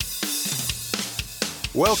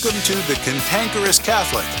Welcome to The Cantankerous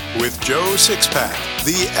Catholic with Joe Sixpack,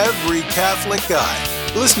 the every Catholic guy.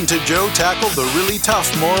 Listen to Joe tackle the really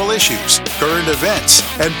tough moral issues, current events,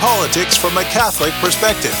 and politics from a Catholic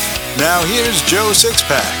perspective. Now here's Joe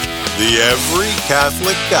Sixpack, the every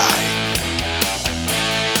Catholic guy.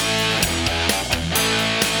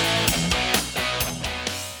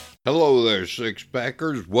 Hello there,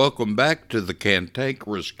 Six-Packers. Welcome back to The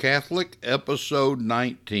Cantankerous Catholic, Episode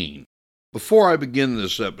 19. Before I begin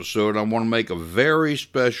this episode, I want to make a very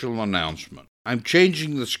special announcement. I'm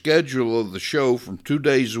changing the schedule of the show from 2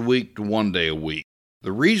 days a week to 1 day a week.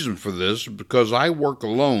 The reason for this is because I work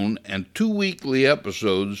alone and 2 weekly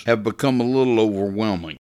episodes have become a little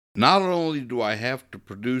overwhelming. Not only do I have to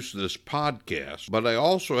produce this podcast, but I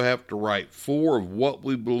also have to write 4 of what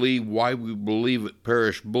we believe, why we believe it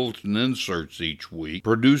parish bulletin inserts each week,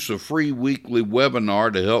 produce a free weekly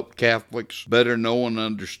webinar to help Catholics better know and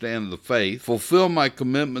understand the faith, fulfill my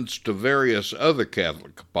commitments to various other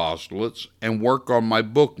Catholic apostolates, and work on my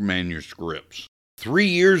book manuscripts. 3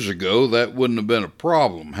 years ago, that wouldn't have been a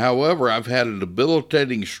problem. However, I've had a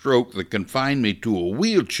debilitating stroke that confined me to a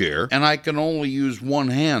wheelchair, and I can only use one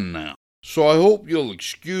hand now. So I hope you'll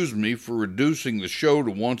excuse me for reducing the show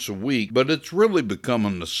to once a week, but it's really become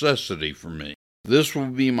a necessity for me. This will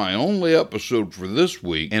be my only episode for this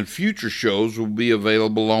week, and future shows will be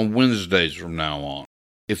available on Wednesdays from now on.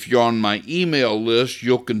 If you're on my email list,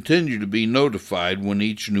 you'll continue to be notified when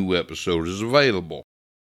each new episode is available.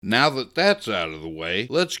 Now that that's out of the way,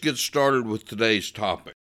 let's get started with today's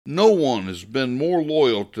topic. No one has been more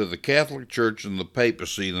loyal to the Catholic Church and the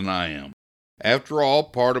papacy than I am. After all,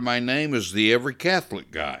 part of my name is the Every Catholic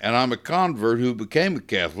Guy, and I'm a convert who became a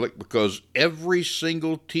Catholic because every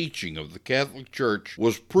single teaching of the Catholic Church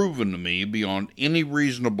was proven to me beyond any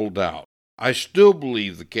reasonable doubt. I still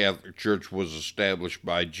believe the Catholic Church was established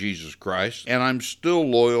by Jesus Christ, and I'm still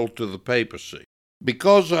loyal to the papacy.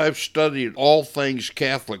 Because I've studied all things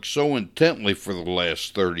Catholic so intently for the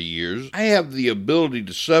last 30 years, I have the ability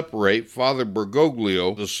to separate Father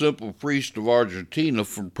Bergoglio, the simple priest of Argentina,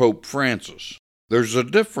 from Pope Francis. There's a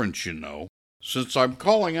difference, you know. Since I'm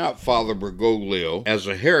calling out Father Bergoglio as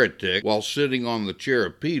a heretic while sitting on the chair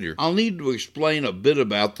of Peter, I'll need to explain a bit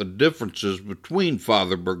about the differences between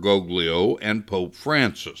Father Bergoglio and Pope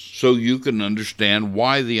Francis, so you can understand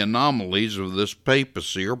why the anomalies of this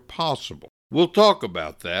papacy are possible. We'll talk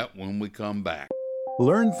about that when we come back.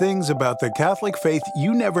 Learn things about the Catholic faith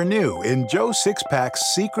you never knew in Joe Sixpack's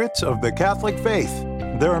Secrets of the Catholic Faith.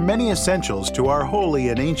 There are many essentials to our holy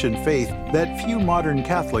and ancient faith that few modern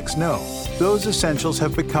Catholics know. Those essentials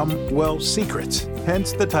have become, well, secrets,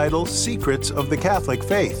 hence the title Secrets of the Catholic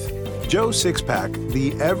Faith. Joe Sixpack,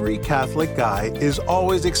 the every Catholic guy, is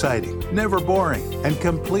always exciting, never boring, and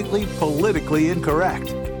completely politically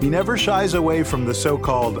incorrect. He never shies away from the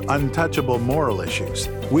so-called untouchable moral issues.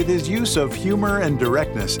 With his use of humor and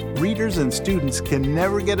directness, readers and students can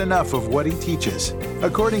never get enough of what he teaches.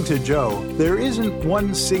 According to Joe, there isn't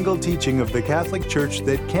one single teaching of the Catholic Church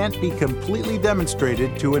that can't be completely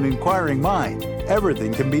demonstrated to an inquiring mind.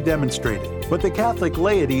 Everything can be demonstrated. But the Catholic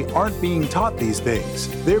laity aren't being taught these things.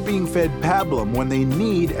 They're being fed pablum when they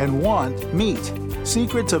need and want meat.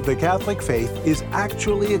 Secrets of the Catholic Faith is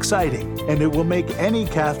actually exciting, and it will make any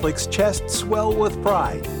Catholic's chest swell with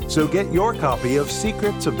pride. So get your copy of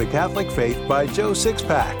Secrets of the Catholic Faith by Joe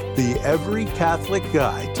Sixpack, the Every Catholic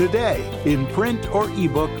Guy, today in print or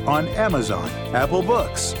ebook on Amazon, Apple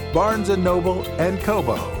Books, Barnes & Noble, and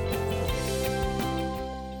Kobo.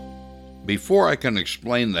 Before I can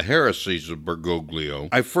explain the heresies of Bergoglio,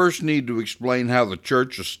 I first need to explain how the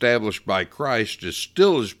church established by Christ is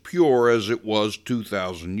still as pure as it was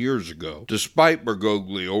 2,000 years ago, despite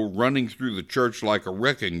Bergoglio running through the church like a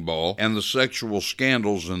wrecking ball and the sexual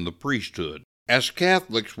scandals in the priesthood. As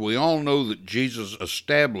Catholics, we all know that Jesus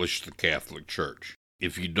established the Catholic Church.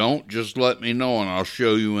 If you don't, just let me know and I'll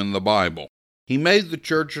show you in the Bible. He made the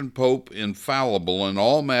Church and Pope infallible in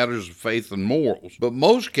all matters of faith and morals, but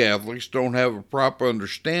most Catholics don't have a proper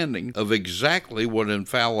understanding of exactly what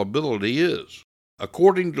infallibility is.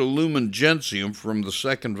 According to Lumen Gentium from the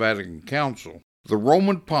Second Vatican Council, the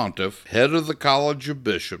Roman Pontiff, head of the College of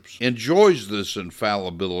Bishops, enjoys this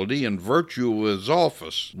infallibility in virtue of his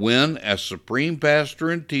office when, as supreme pastor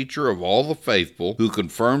and teacher of all the faithful, who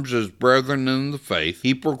confirms his brethren in the faith,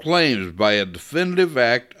 he proclaims by a definitive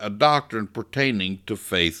act a doctrine pertaining to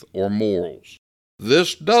faith or morals.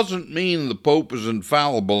 This doesn't mean the Pope is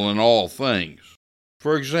infallible in all things.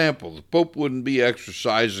 For example, the Pope wouldn't be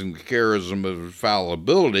exercising the charism of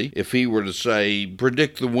infallibility if he were to say,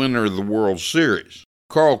 predict the winner of the World Series.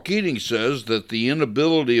 Carl Keating says that the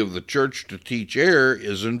inability of the church to teach error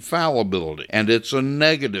is infallibility, and it's a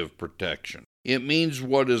negative protection. It means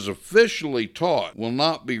what is officially taught will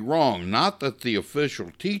not be wrong, not that the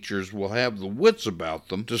official teachers will have the wits about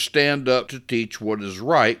them to stand up to teach what is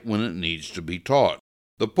right when it needs to be taught.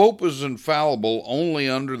 The Pope is infallible only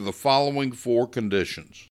under the following 4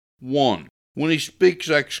 conditions. 1. When he speaks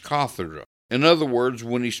ex cathedra. In other words,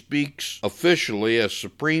 when he speaks officially as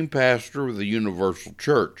supreme pastor of the universal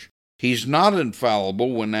church. He's not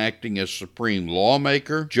infallible when acting as supreme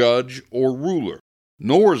lawmaker, judge, or ruler.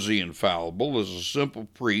 Nor is he infallible as a simple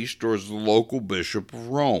priest or as the local bishop of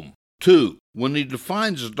Rome. 2. When he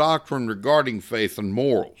defines a doctrine regarding faith and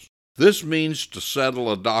morals. This means to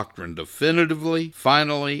settle a doctrine definitively,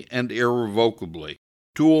 finally, and irrevocably.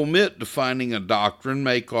 To omit defining a doctrine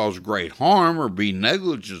may cause great harm or be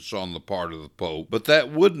negligence on the part of the Pope, but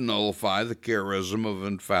that would nullify the charism of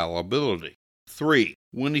infallibility. 3.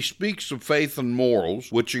 When he speaks of faith and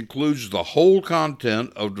morals, which includes the whole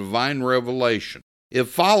content of divine revelation, it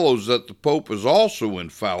follows that the Pope is also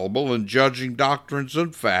infallible in judging doctrines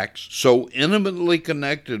and facts so intimately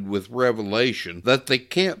connected with revelation that they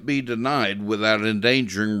can't be denied without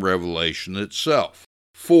endangering revelation itself.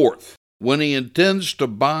 4th, when he intends to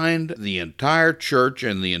bind the entire church,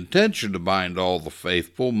 and the intention to bind all the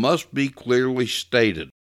faithful must be clearly stated.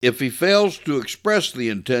 If he fails to express the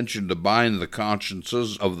intention to bind the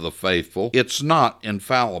consciences of the faithful, it's not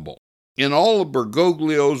infallible. In all of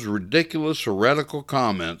Bergoglio's ridiculous heretical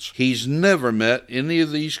comments, he's never met any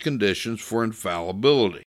of these conditions for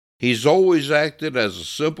infallibility. He's always acted as a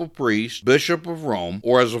simple priest, bishop of Rome,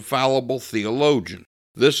 or as a fallible theologian.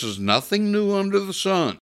 This is nothing new under the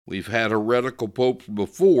sun. We've had heretical popes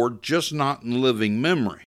before, just not in living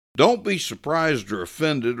memory. Don't be surprised or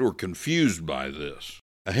offended or confused by this.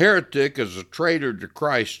 A heretic is a traitor to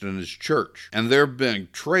Christ and his church, and there have been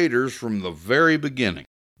traitors from the very beginning.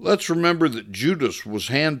 Let's remember that Judas was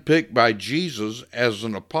handpicked by Jesus as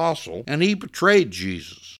an apostle, and he betrayed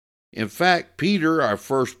Jesus. In fact, Peter, our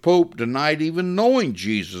first pope, denied even knowing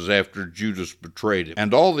Jesus after Judas betrayed him,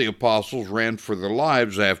 and all the apostles ran for their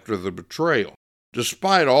lives after the betrayal.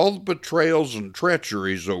 Despite all the betrayals and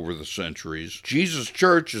treacheries over the centuries, Jesus'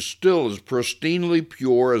 church is still as pristinely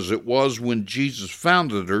pure as it was when Jesus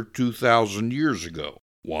founded her 2,000 years ago.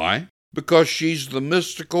 Why? Because she's the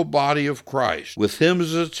mystical body of Christ, with him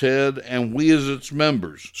as its head and we as its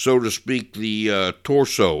members, so to speak, the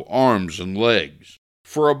torso, arms, and legs.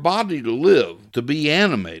 For a body to live, to be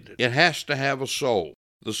animated, it has to have a soul.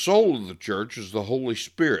 The soul of the church is the Holy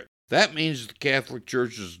Spirit. That means the Catholic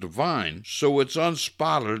Church is divine, so it's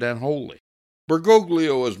unspotted and holy.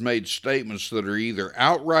 Bergoglio has made statements that are either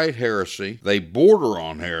outright heresy, they border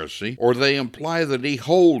on heresy, or they imply that he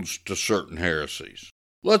holds to certain heresies.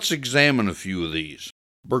 Let's examine a few of these.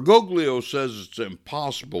 Bergoglio says it's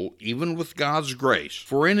impossible, even with God's grace,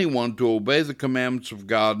 for anyone to obey the commandments of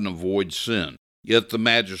God and avoid sin. Yet the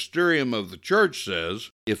magisterium of the church says,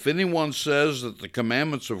 if anyone says that the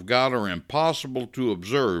commandments of God are impossible to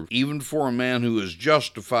observe, even for a man who is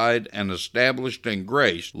justified and established in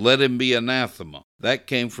grace, let him be anathema. That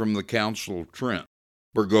came from the Council of Trent.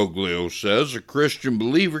 Bergoglio says a Christian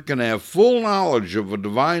believer can have full knowledge of a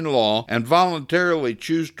divine law and voluntarily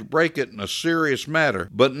choose to break it in a serious matter,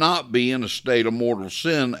 but not be in a state of mortal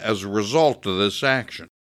sin as a result of this action.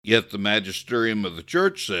 Yet the magisterium of the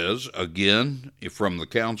church says, again from the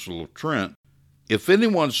Council of Trent, if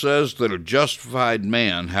anyone says that a justified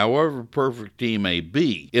man, however perfect he may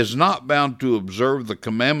be, is not bound to observe the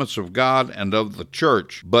commandments of God and of the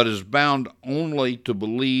church, but is bound only to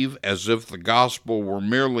believe as if the gospel were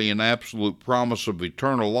merely an absolute promise of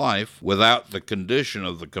eternal life, without the condition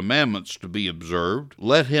of the commandments to be observed,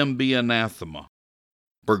 let him be anathema.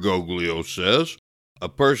 Bergoglio says, a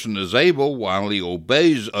person is able, while he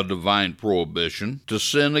obeys a divine prohibition, to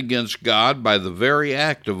sin against God by the very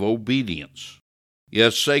act of obedience.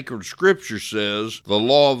 Yes, sacred scripture says, the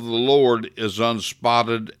law of the Lord is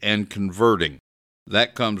unspotted and converting.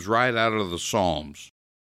 That comes right out of the Psalms.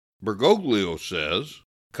 Bergoglio says,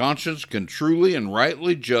 conscience can truly and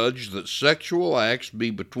rightly judge that sexual acts be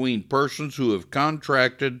between persons who have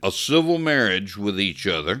contracted a civil marriage with each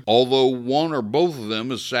other, although one or both of them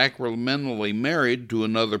is sacramentally married to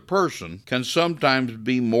another person, can sometimes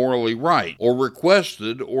be morally right, or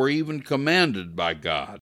requested, or even commanded by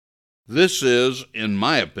God. This is, in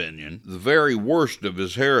my opinion, the very worst of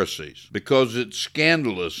his heresies, because it's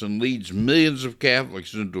scandalous and leads millions of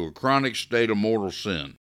Catholics into a chronic state of mortal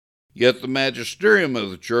sin. Yet the magisterium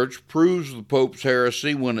of the Church proves the Pope's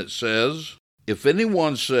heresy when it says, If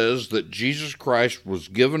anyone says that Jesus Christ was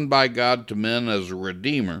given by God to men as a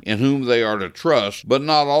Redeemer, in whom they are to trust, but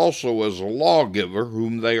not also as a lawgiver,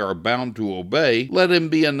 whom they are bound to obey, let him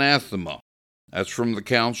be anathema. That's from the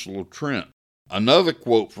Council of Trent. Another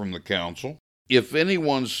quote from the Council: if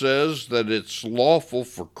anyone says that it's lawful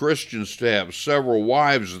for Christians to have several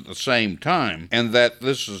wives at the same time, and that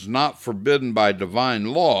this is not forbidden by divine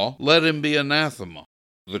law, let him be anathema.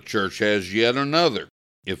 The Church has yet another: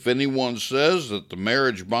 if anyone says that the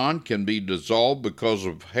marriage bond can be dissolved because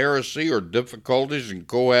of heresy or difficulties in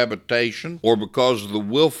cohabitation, or because of the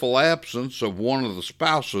willful absence of one of the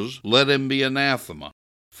spouses, let him be anathema.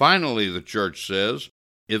 Finally, the Church says,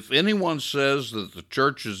 if anyone says that the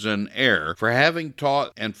Church is in error for having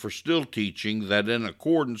taught and for still teaching that in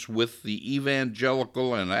accordance with the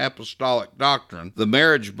evangelical and apostolic doctrine, the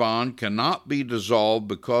marriage bond cannot be dissolved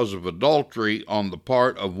because of adultery on the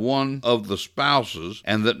part of one of the spouses,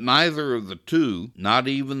 and that neither of the two, not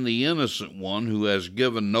even the innocent one who has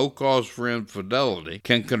given no cause for infidelity,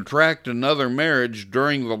 can contract another marriage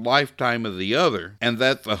during the lifetime of the other, and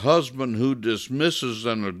that the husband who dismisses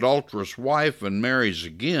an adulterous wife and marries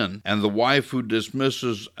again, and the wife who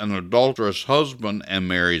dismisses an adulterous husband and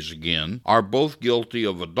marries again, are both guilty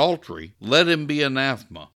of adultery, let him be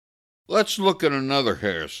anathema. Let's look at another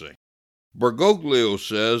heresy. Bergoglio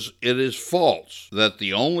says it is false that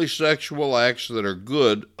the only sexual acts that are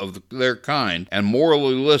good of their kind and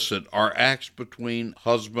morally licit are acts between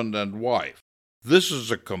husband and wife. This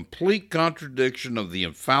is a complete contradiction of the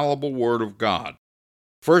infallible Word of God.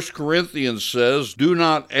 1 Corinthians says, do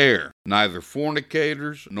not err, neither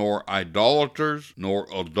fornicators, nor idolaters, nor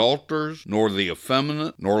adulterers, nor the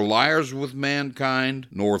effeminate, nor liars with mankind,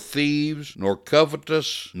 nor thieves, nor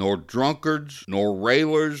covetous, nor drunkards, nor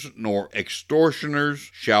railers, nor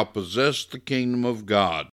extortioners shall possess the kingdom of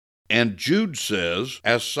God. And Jude says,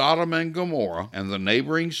 as Sodom and Gomorrah and the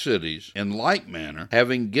neighboring cities, in like manner,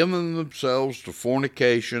 having given themselves to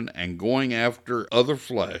fornication and going after other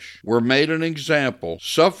flesh, were made an example,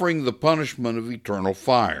 suffering the punishment of eternal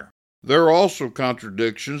fire. There are also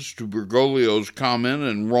contradictions to Bergoglio's comment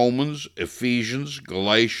in Romans, Ephesians,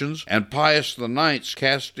 Galatians, and Pius IX's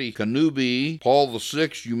Casti Connubii, Paul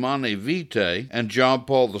VI's Humanae Vitae, and John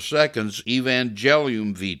Paul II's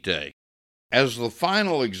Evangelium Vitae. As the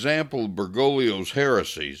final example of Bergoglio's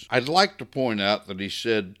heresies, I'd like to point out that he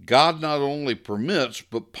said God not only permits,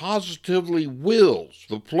 but positively wills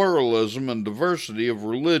the pluralism and diversity of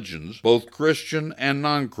religions, both Christian and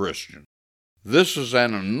non-Christian. This is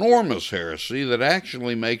an enormous heresy that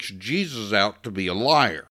actually makes Jesus out to be a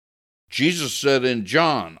liar. Jesus said in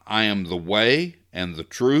John, I am the way, and the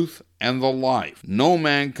truth, and the life. No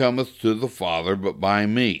man cometh to the Father but by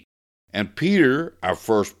me. And Peter, our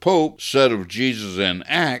first pope, said of Jesus in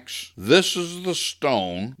Acts, this is the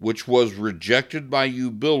stone which was rejected by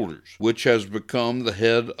you builders, which has become the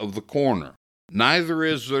head of the corner. Neither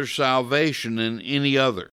is there salvation in any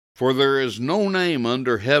other, for there is no name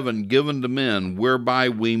under heaven given to men whereby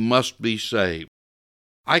we must be saved.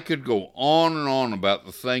 I could go on and on about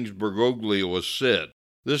the things Bergoglio has said.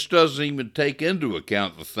 This doesn't even take into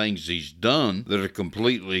account the things he's done that are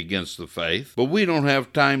completely against the faith, but we don't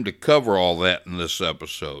have time to cover all that in this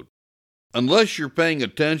episode. Unless you're paying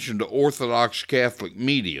attention to Orthodox Catholic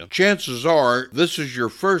media, chances are this is your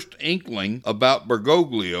first inkling about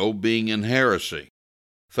Bergoglio being in heresy.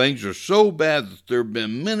 Things are so bad that there have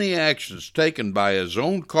been many actions taken by his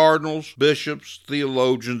own cardinals, bishops,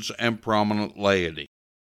 theologians, and prominent laity.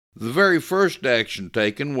 The very first action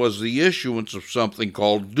taken was the issuance of something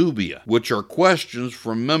called dubia, which are questions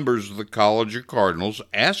from members of the College of Cardinals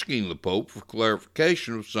asking the Pope for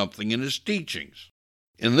clarification of something in his teachings.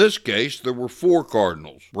 In this case, there were 4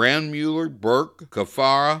 cardinals, Brandmuller, Burke,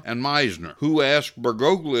 Caffarra, and Meissner, who asked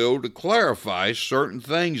Bergoglio to clarify certain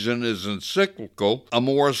things in his encyclical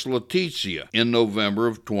Amoris Laetitia in November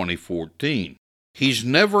of 2014. He's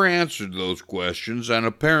never answered those questions, and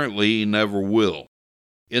apparently he never will.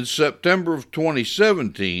 In September of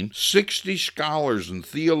 2017, 60 scholars and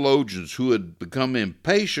theologians who had become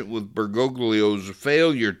impatient with Bergoglio's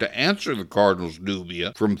failure to answer the cardinal's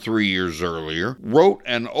dubia from 3 years earlier wrote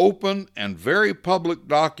an open and very public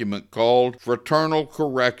document called Fraternal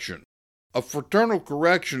Correction. A fraternal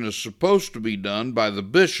correction is supposed to be done by the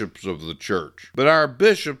bishops of the church, but our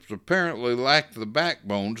bishops apparently lack the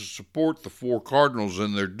backbone to support the 4 cardinals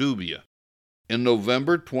in their dubia. In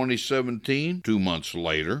November 2017, 2 months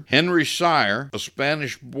later, Henry Sire, a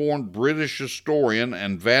Spanish-born British historian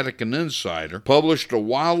and Vatican insider, published a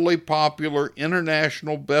wildly popular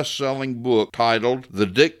international best-selling book titled The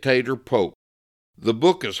Dictator Pope. The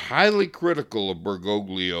book is highly critical of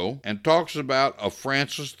Bergoglio and talks about a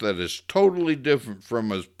Francis that is totally different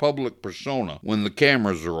from his public persona when the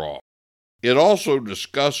cameras are off. It also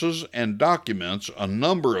discusses and documents a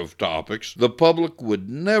number of topics the public would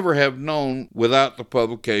never have known without the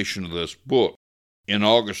publication of this book. In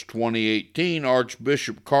August 2018,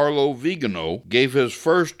 Archbishop Carlo Vigano gave his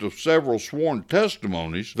first of several sworn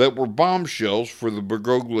testimonies that were bombshells for the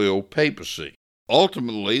Bergoglio papacy.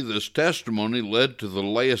 Ultimately, this testimony led to the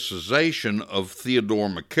laicization of Theodore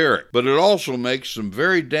McCarrick, but it also makes some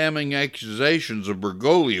very damning accusations of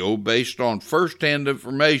Bergoglio based on first-hand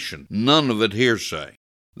information, none of it hearsay.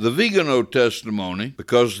 The Vigano testimony,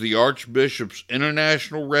 because of the Archbishop's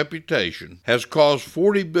international reputation, has caused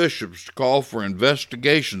 40 bishops to call for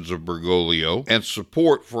investigations of Bergoglio and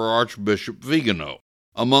support for Archbishop Vigano.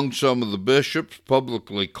 Among some of the bishops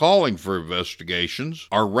publicly calling for investigations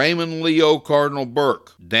are Raymond Leo Cardinal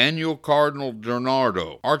Burke, Daniel Cardinal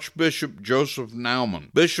Bernardo, Archbishop Joseph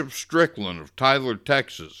Naumann, Bishop Strickland of Tyler,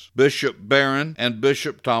 Texas, Bishop Barron, and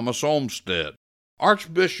Bishop Thomas Olmsted.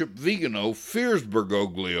 Archbishop Vigano fears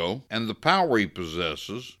Bergoglio and the power he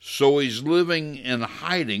possesses, so he's living in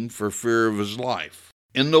hiding for fear of his life.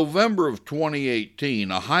 In November of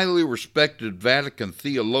 2018, a highly respected Vatican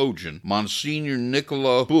theologian, Monsignor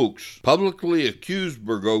Nicola Bux, publicly accused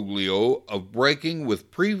Bergoglio of breaking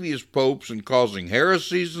with previous popes and causing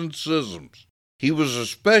heresies and schisms. He was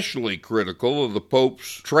especially critical of the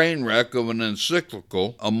Pope's train wreck of an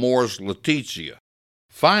encyclical, Amoris Laetitia.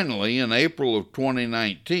 Finally, in April of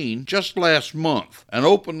 2019, just last month, an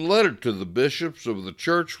open letter to the bishops of the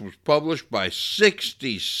Church was published by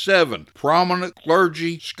 67 prominent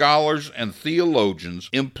clergy, scholars, and theologians,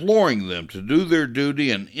 imploring them to do their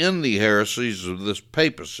duty and end the heresies of this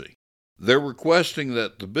papacy. They're requesting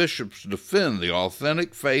that the bishops defend the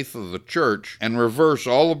authentic faith of the Church and reverse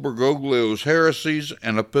all of Bergoglio's heresies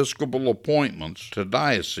and episcopal appointments to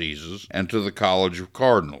dioceses and to the College of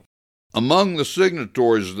Cardinals. Among the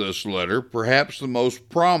signatories of this letter, perhaps the most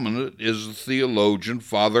prominent is the theologian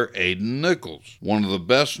Father Aidan Nichols, one of the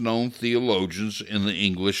best-known theologians in the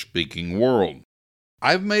English-speaking world.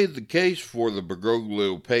 I've made the case for the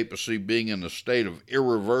Bergoglio papacy being in a state of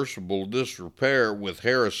irreversible disrepair with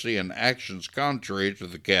heresy and actions contrary to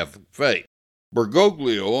the Catholic faith.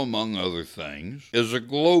 Bergoglio, among other things, is a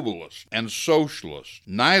globalist and socialist,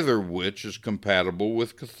 neither of which is compatible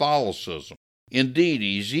with Catholicism. Indeed,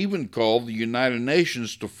 he's even called the United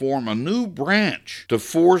Nations to form a new branch to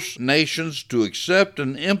force nations to accept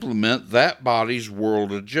and implement that body's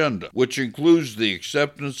world agenda, which includes the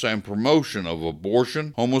acceptance and promotion of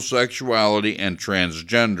abortion, homosexuality, and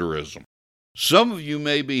transgenderism. Some of you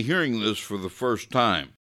may be hearing this for the first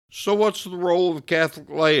time. So what's the role of the Catholic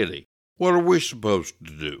laity? What are we supposed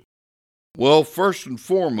to do? Well, first and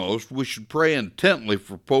foremost, we should pray intently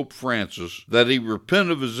for Pope Francis that he repent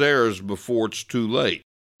of his errors before it's too late.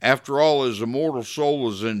 After all, his immortal soul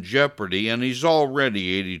is in jeopardy, and he's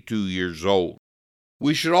already 82 years old.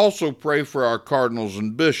 We should also pray for our cardinals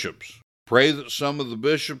and bishops. Pray that some of the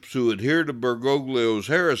bishops who adhere to Bergoglio's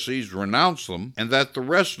heresies renounce them, and that the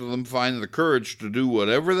rest of them find the courage to do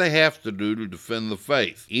whatever they have to do to defend the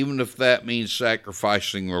faith, even if that means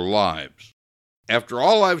sacrificing their lives. After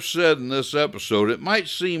all I've said in this episode, it might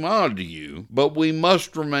seem odd to you, but we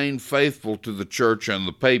must remain faithful to the Church and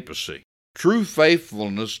the papacy. True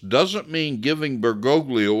faithfulness doesn't mean giving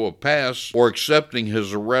Bergoglio a pass or accepting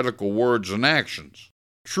his heretical words and actions.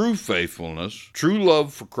 True faithfulness, true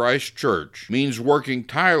love for Christ's Church, means working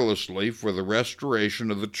tirelessly for the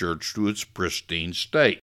restoration of the Church to its pristine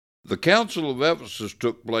state. The Council of Ephesus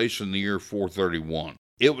took place in the year 431.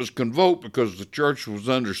 It was convoked because the Church was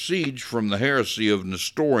under siege from the heresy of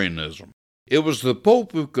Nestorianism. It was the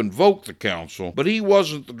Pope who convoked the council, but he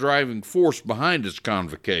wasn't the driving force behind its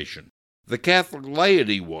convocation. The Catholic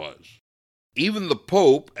laity was. Even the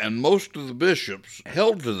Pope and most of the bishops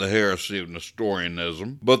held to the heresy of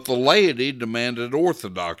Nestorianism, but the laity demanded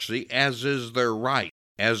orthodoxy, as is their right,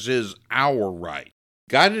 as is our right.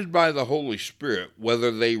 Guided by the Holy Spirit,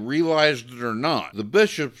 whether they realized it or not, the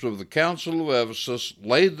bishops of the Council of Ephesus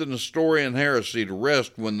laid the Nestorian heresy to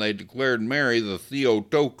rest when they declared Mary the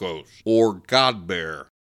Theotokos, or God-bearer.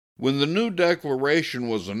 When the new declaration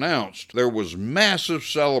was announced, there was massive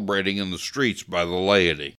celebrating in the streets by the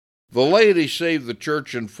laity. The laity saved the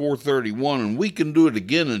Church in 431, and we can do it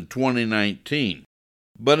again in 2019.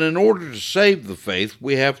 But in order to save the faith,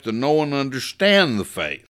 we have to know and understand the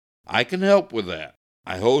faith. I can help with that.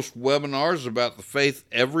 I host webinars about the faith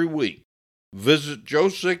every week. Visit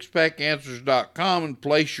joe6packanswers.com and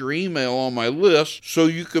place your email on my list so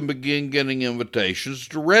you can begin getting invitations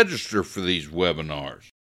to register for these webinars.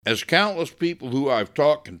 As countless people who I've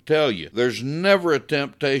taught can tell you, there's never a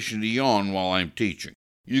temptation to yawn while I'm teaching.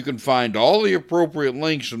 You can find all the appropriate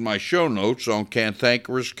links in my show notes on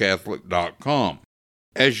cantankerouscatholic.com.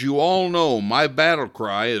 As you all know, my battle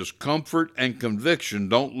cry is comfort and conviction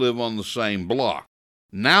don't live on the same block.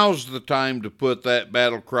 Now's the time to put that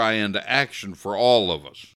battle cry into action for all of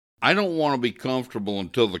us. I don't want to be comfortable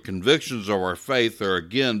until the convictions of our faith are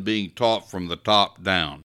again being taught from the top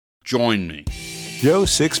down. Join me. Joe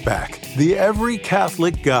Sixpack, the Every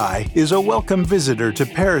Catholic Guy, is a welcome visitor to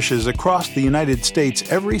parishes across the United States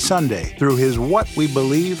every Sunday through his What We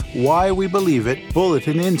Believe, Why We Believe It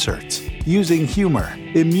bulletin inserts. Using humor,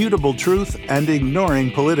 immutable truth, and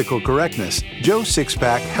ignoring political correctness, Joe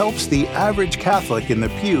Sixpack helps the average Catholic in the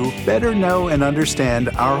pew better know and understand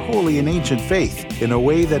our holy and ancient faith in a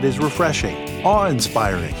way that is refreshing,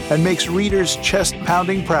 awe-inspiring, and makes readers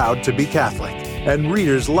chest-pounding proud to be Catholic. And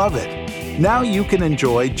readers love it. Now you can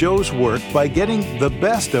enjoy Joe's work by getting the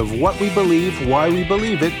best of What We Believe, Why We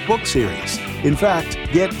Believe It book series. In fact,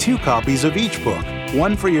 get 2 copies of each book,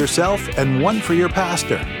 one for yourself and one for your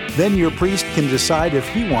pastor. Then your priest can decide if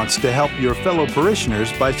he wants to help your fellow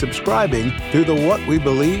parishioners by subscribing to the What We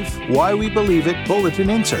Believe, Why We Believe It bulletin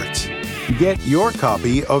inserts. Get your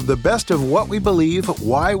copy of The Best of What We Believe,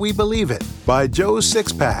 Why We Believe It by Joe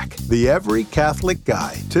Sixpack, the Every Catholic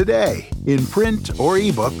Guy, today in print or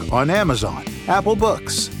ebook on Amazon, Apple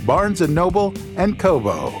Books, Barnes & Noble, and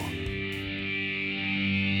Kobo.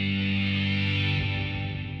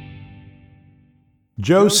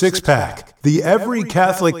 Joe Sixpack, the Every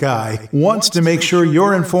Catholic Guy, wants to make sure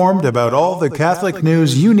you're informed about all the Catholic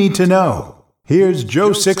news you need to know. Here's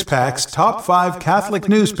Joe Sixpack's top 5 Catholic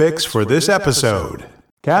news picks for this episode.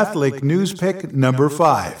 Catholic news pick number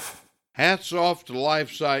 5. Hats off to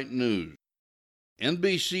LifeSite News.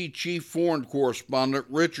 NBC chief foreign correspondent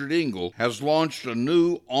Richard Engel has launched a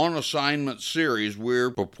new on-assignment series where,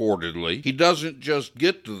 purportedly, he doesn't just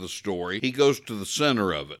get to the story, he goes to the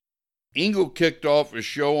center of it. Engel kicked off his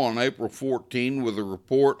show on April 14 with a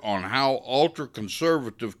report on how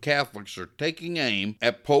ultra-conservative Catholics are taking aim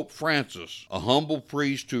at Pope Francis, a humble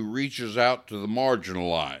priest who reaches out to the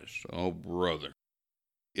marginalized. Oh, brother.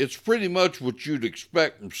 It's pretty much what you'd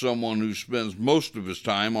expect from someone who spends most of his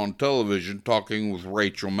time on television talking with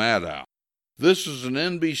Rachel Maddow. This is an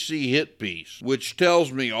NBC hit piece, which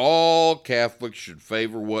tells me all Catholics should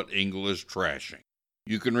favor what Engel is trashing.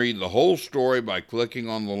 You can read the whole story by clicking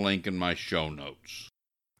on the link in my show notes.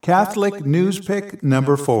 Catholic news pick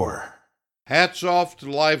number 4. Hats off to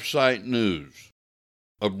LifeSite News.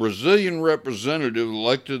 A Brazilian representative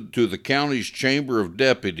elected to the county's Chamber of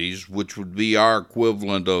Deputies, which would be our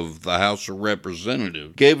equivalent of the House of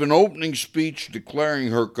Representatives, gave an opening speech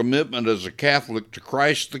declaring her commitment as a Catholic to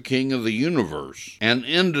Christ the King of the universe, and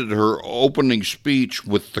ended her opening speech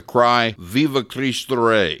with the cry, "Viva Cristo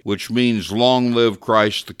Rey," which means "Long live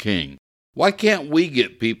Christ the King." Why can't we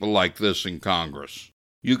get people like this in Congress?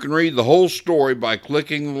 You can read the whole story by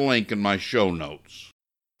clicking the link in my show notes.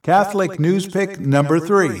 Catholic news pick number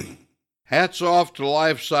 3. Hats off to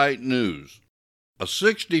LifeSite News. A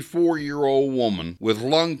 64-year-old woman with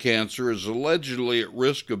lung cancer is allegedly at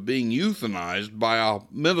risk of being euthanized by a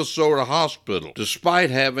Minnesota hospital, despite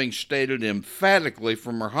having stated emphatically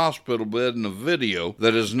from her hospital bed in a video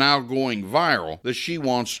that is now going viral that she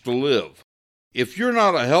wants to live. If you're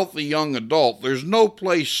not a healthy young adult, there's no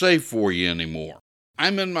place safe for you anymore.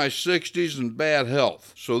 I'm in my 60s and bad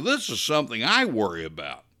health, so this is something I worry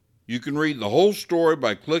about. You can read the whole story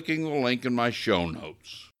by clicking the link in my show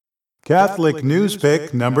notes. Catholic news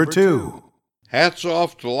pick number 2. Hats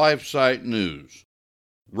off to LifeSite News.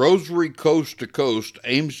 Rosary Coast to Coast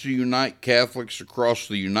aims to unite Catholics across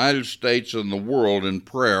the United States and the world in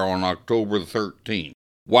prayer on October 13th.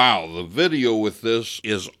 Wow, the video with this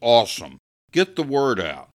is awesome. Get the word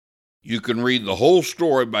out. You can read the whole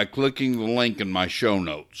story by clicking the link in my show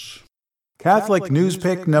notes. Catholic news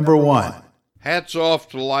pick number 1. Hats off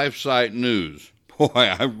to LifeSite News. Boy,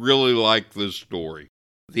 I really like this story.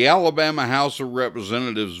 The Alabama House of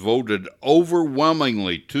Representatives voted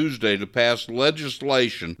overwhelmingly Tuesday to pass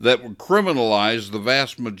legislation that would criminalize the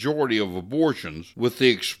vast majority of abortions with the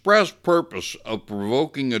express purpose of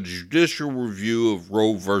provoking a judicial review of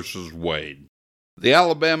Roe v. Wade. The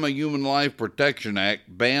Alabama Human Life Protection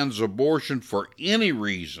Act bans abortion for any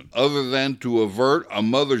reason other than to avert a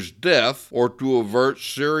mother's death or to avert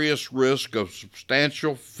serious risk of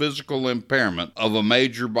substantial physical impairment of a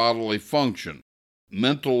major bodily function.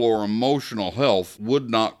 Mental or emotional health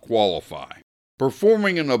would not qualify.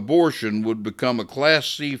 Performing an abortion would become a Class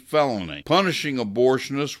C felony, punishing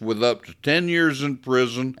abortionists with up to 10 years in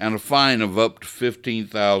prison and a fine of up to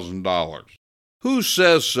 $15,000. Who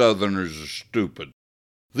says Southerners are stupid?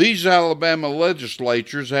 These Alabama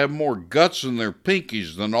legislatures have more guts in their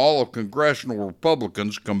pinkies than all of congressional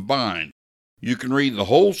Republicans combined. You can read the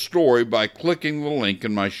whole story by clicking the link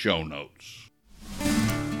in my show notes.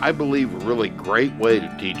 I believe a really great way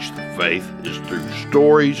to teach the faith is through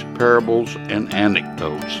stories, parables, and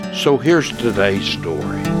anecdotes. So here's today's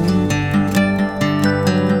story.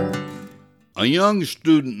 A young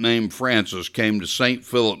student named Francis came to St.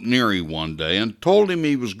 Philip Neri one day and told him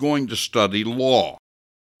he was going to study law.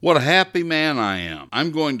 What a happy man I am.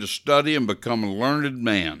 I'm going to study and become a learned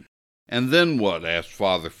man. And then what? Asked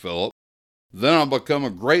Father Philip. Then I'll become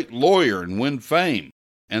a great lawyer and win fame.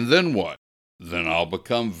 And then what? Then I'll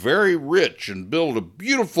become very rich and build a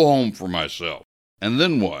beautiful home for myself. And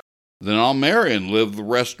then what? Then I'll marry and live the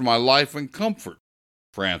rest of my life in comfort.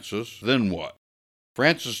 Francis, then what?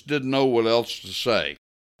 Francis didn't know what else to say.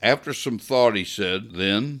 After some thought, he said,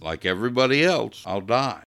 then, like everybody else, I'll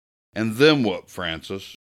die. And then what,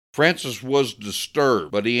 Francis? Francis was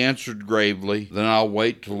disturbed, but he answered gravely, then I'll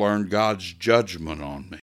wait to learn God's judgment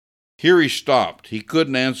on me. Here he stopped. He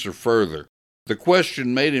couldn't answer further. The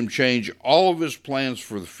question made him change all of his plans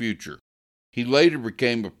for the future. He later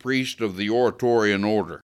became a priest of the Oratorian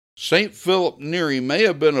order. St. Philip Neri may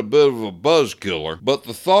have been a bit of a buzzkiller, but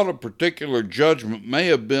the thought of particular judgment may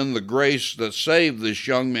have been the grace that saved this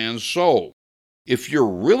young man's soul. If you're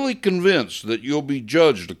really convinced that you'll be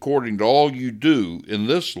judged according to all you do in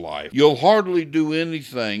this life, you'll hardly do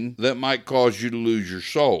anything that might cause you to lose your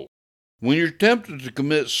soul. When you're tempted to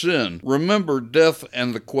commit sin, remember death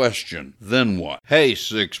and the question, then what? Hey,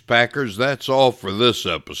 six-packers, that's all for this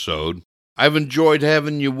episode. I've enjoyed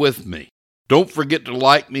having you with me. Don't forget to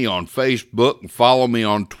like me on Facebook and follow me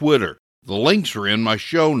on Twitter. The links are in my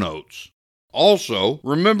show notes. Also,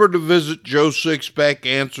 remember to visit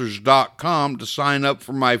joesixpackanswers.com to sign up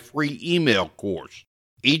for my free email course.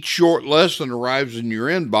 Each short lesson arrives in your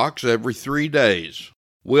inbox every 3 days.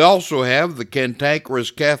 We also have the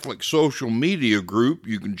Cantankerous Catholic social media group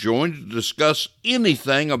you can join to discuss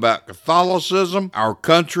anything about Catholicism, our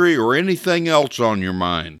country, or anything else on your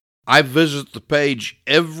mind. I visit the page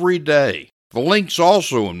every day. The link's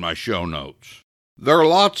also in my show notes. There are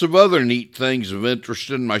lots of other neat things of interest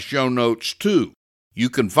in my show notes, too. You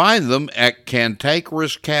can find them at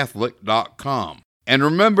cantankerouscatholic.com. And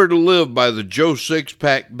remember to live by the Joe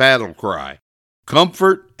Sixpack battle cry.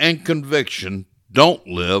 Comfort and conviction don't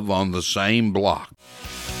live on the same block.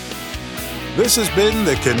 This has been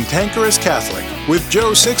The Cantankerous Catholic with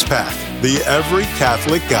Joe Sixpack, the Every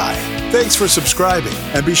Catholic Guy. Thanks for subscribing,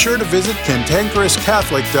 and be sure to visit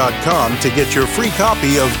cantankerouscatholic.com to get your free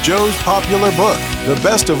copy of Joe's popular book, The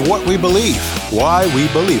Best of What We Believe, Why We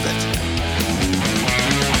Believe It.